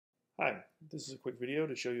Hi, this is a quick video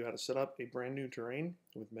to show you how to set up a brand new terrain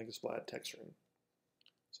with MegaSplat texturing.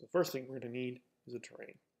 So the first thing we're going to need is a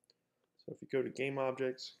terrain. So if you go to Game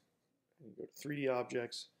Objects, and you go to 3D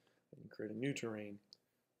Objects, and you create a new terrain,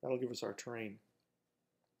 that'll give us our terrain.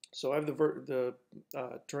 So I have the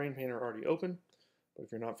terrain painter already open, but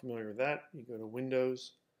if you're not familiar with that, you go to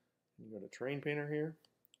Windows, and you go to Terrain Painter here,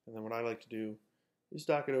 and then what I like to do is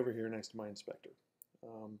dock it over here next to my inspector.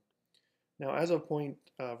 Now, as of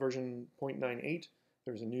version 0.98,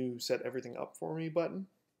 there's a new Set Everything Up For Me button.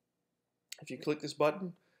 If you click this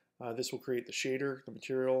button, this will create the shader, the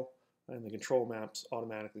material, and the control maps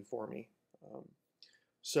automatically for me.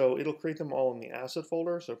 So it'll create them all in the asset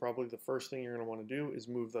folder, so probably the first thing you're going to want to do is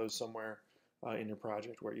move those somewhere in your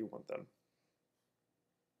project where you want them.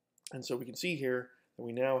 And so we can see here that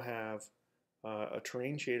we now have a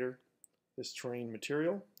terrain shader, this terrain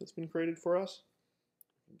material that's been created for us.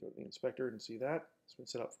 Go to the inspector and see that. It's been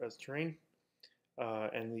set up as terrain.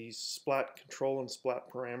 And these splat control and splat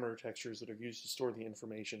parameter textures that are used to store the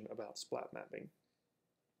information about splat mapping.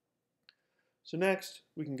 So next,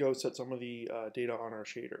 we can go set some of the data on our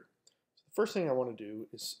shader. So the first thing I want to do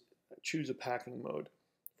is choose a packing mode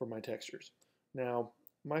for my textures. Now,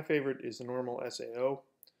 my favorite is the normal SAO.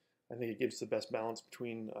 I think it gives the best balance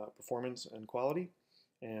between performance and quality.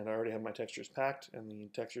 And I already have my textures packed, and the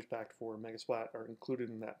textures packed for MegaSplat are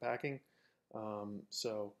included in that packing.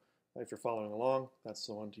 So if you're following along, that's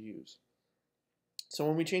the one to use. So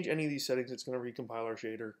when we change any of these settings, it's going to recompile our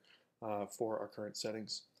shader for our current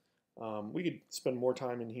settings. We could spend more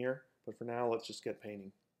time in here, but for now, let's just get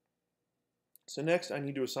painting. So next, I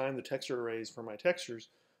need to assign the texture arrays for my textures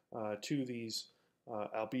to these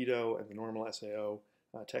albedo and the normal SAO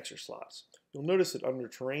texture slots. You'll notice that under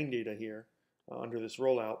terrain data here, under this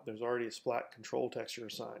rollout, there's already a splat control texture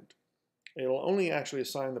assigned. It'll only actually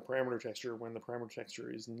assign the parameter texture when the parameter texture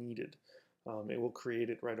is needed. It will create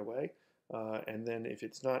it right away, and then if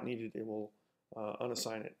it's not needed, it will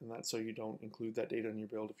unassign it, and that's so you don't include that data in your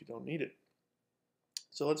build if you don't need it.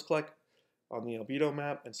 So let's click on the albedo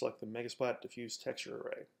map and select the MegaSplat diffuse texture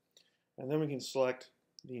array. And then we can select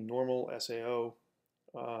the normal SAO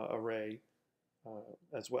array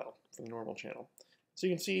as well for the normal channel. So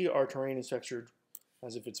you can see our terrain is textured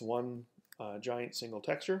as if it's one giant single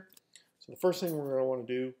texture. So the first thing we're going to want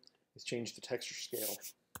to do is change the texture scale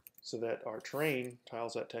so that our terrain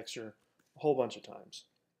tiles that texture a whole bunch of times.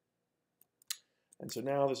 And so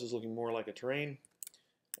now this is looking more like a terrain.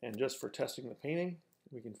 And just for testing the painting,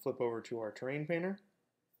 we can flip over to our terrain painter.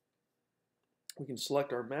 We can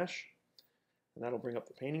select our mesh, and that'll bring up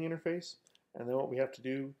the painting interface. And then what we have to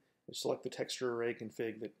do is select the texture array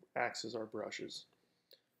config that acts as our brushes.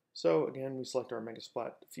 So again, we select our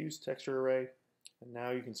MegaSplat diffuse texture array, and now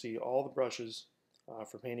you can see all the brushes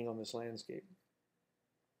for painting on this landscape.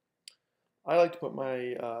 I like to put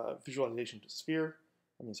my visualization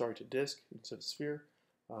to disk instead of sphere,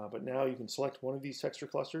 but now you can select one of these texture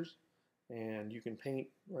clusters, and you can paint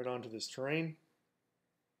right onto this terrain.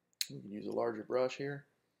 You can use a larger brush here,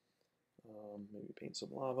 maybe paint some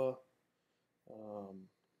lava,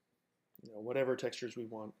 whatever textures we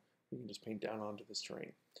want. We can just paint down onto this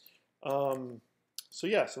terrain. So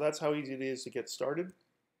that's how easy it is to get started.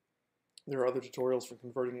 There are other tutorials for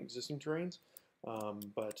converting existing terrains,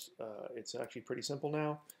 but it's actually pretty simple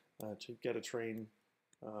now to get a terrain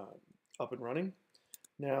up and running.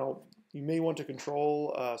 Now, you may want to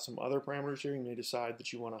control some other parameters here. You may decide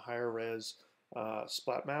that you want a higher res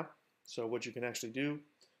splat map. So what you can actually do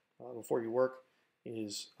before you work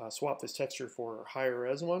is swap this texture for a higher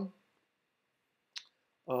res one.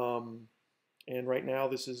 And right now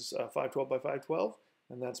this is 512 by 512,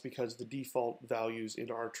 and that's because the default values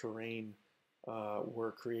in our terrain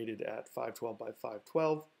were created at 512 by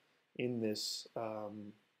 512 in this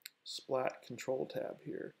splat control tab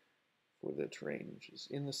here for the terrain, which is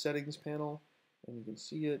in the settings panel, and you can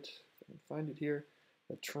see it, I can find it here.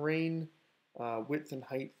 The terrain width and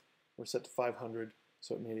height were set to 500,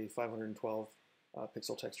 so it made a 512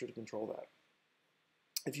 pixel texture to control that.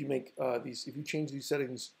 If you make if you change these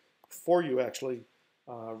settings before you actually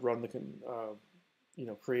run the,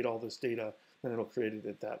 create all this data, then it'll create it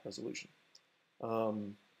at that resolution.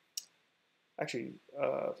 And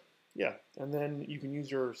then you can use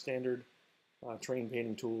your standard terrain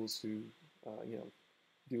painting tools to,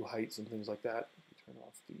 do heights and things like that. Turn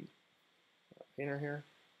off the painter here.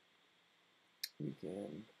 We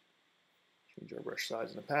can change our brush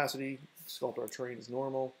size and opacity, sculpt our terrain as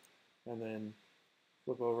normal, and then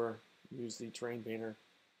flip over, use the terrain painter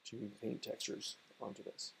to paint textures onto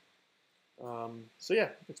this.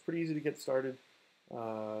 It's pretty easy to get started.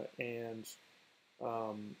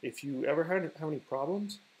 If you ever have any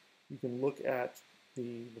problems, you can look at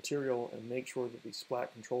the material and make sure that the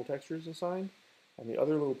splat control texture is assigned. And the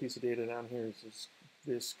other little piece of data down here is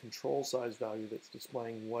this control size value that's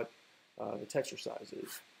displaying what the texture size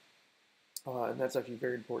is. And that's actually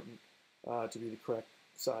very important to be the correct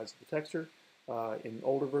size of the texture. In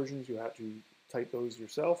older versions, you have to type those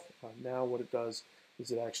yourself. Now what it does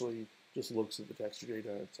is it actually just looks at the texture data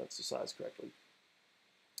and sets the size correctly.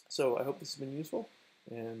 So I hope this has been useful,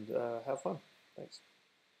 and have fun. Thanks.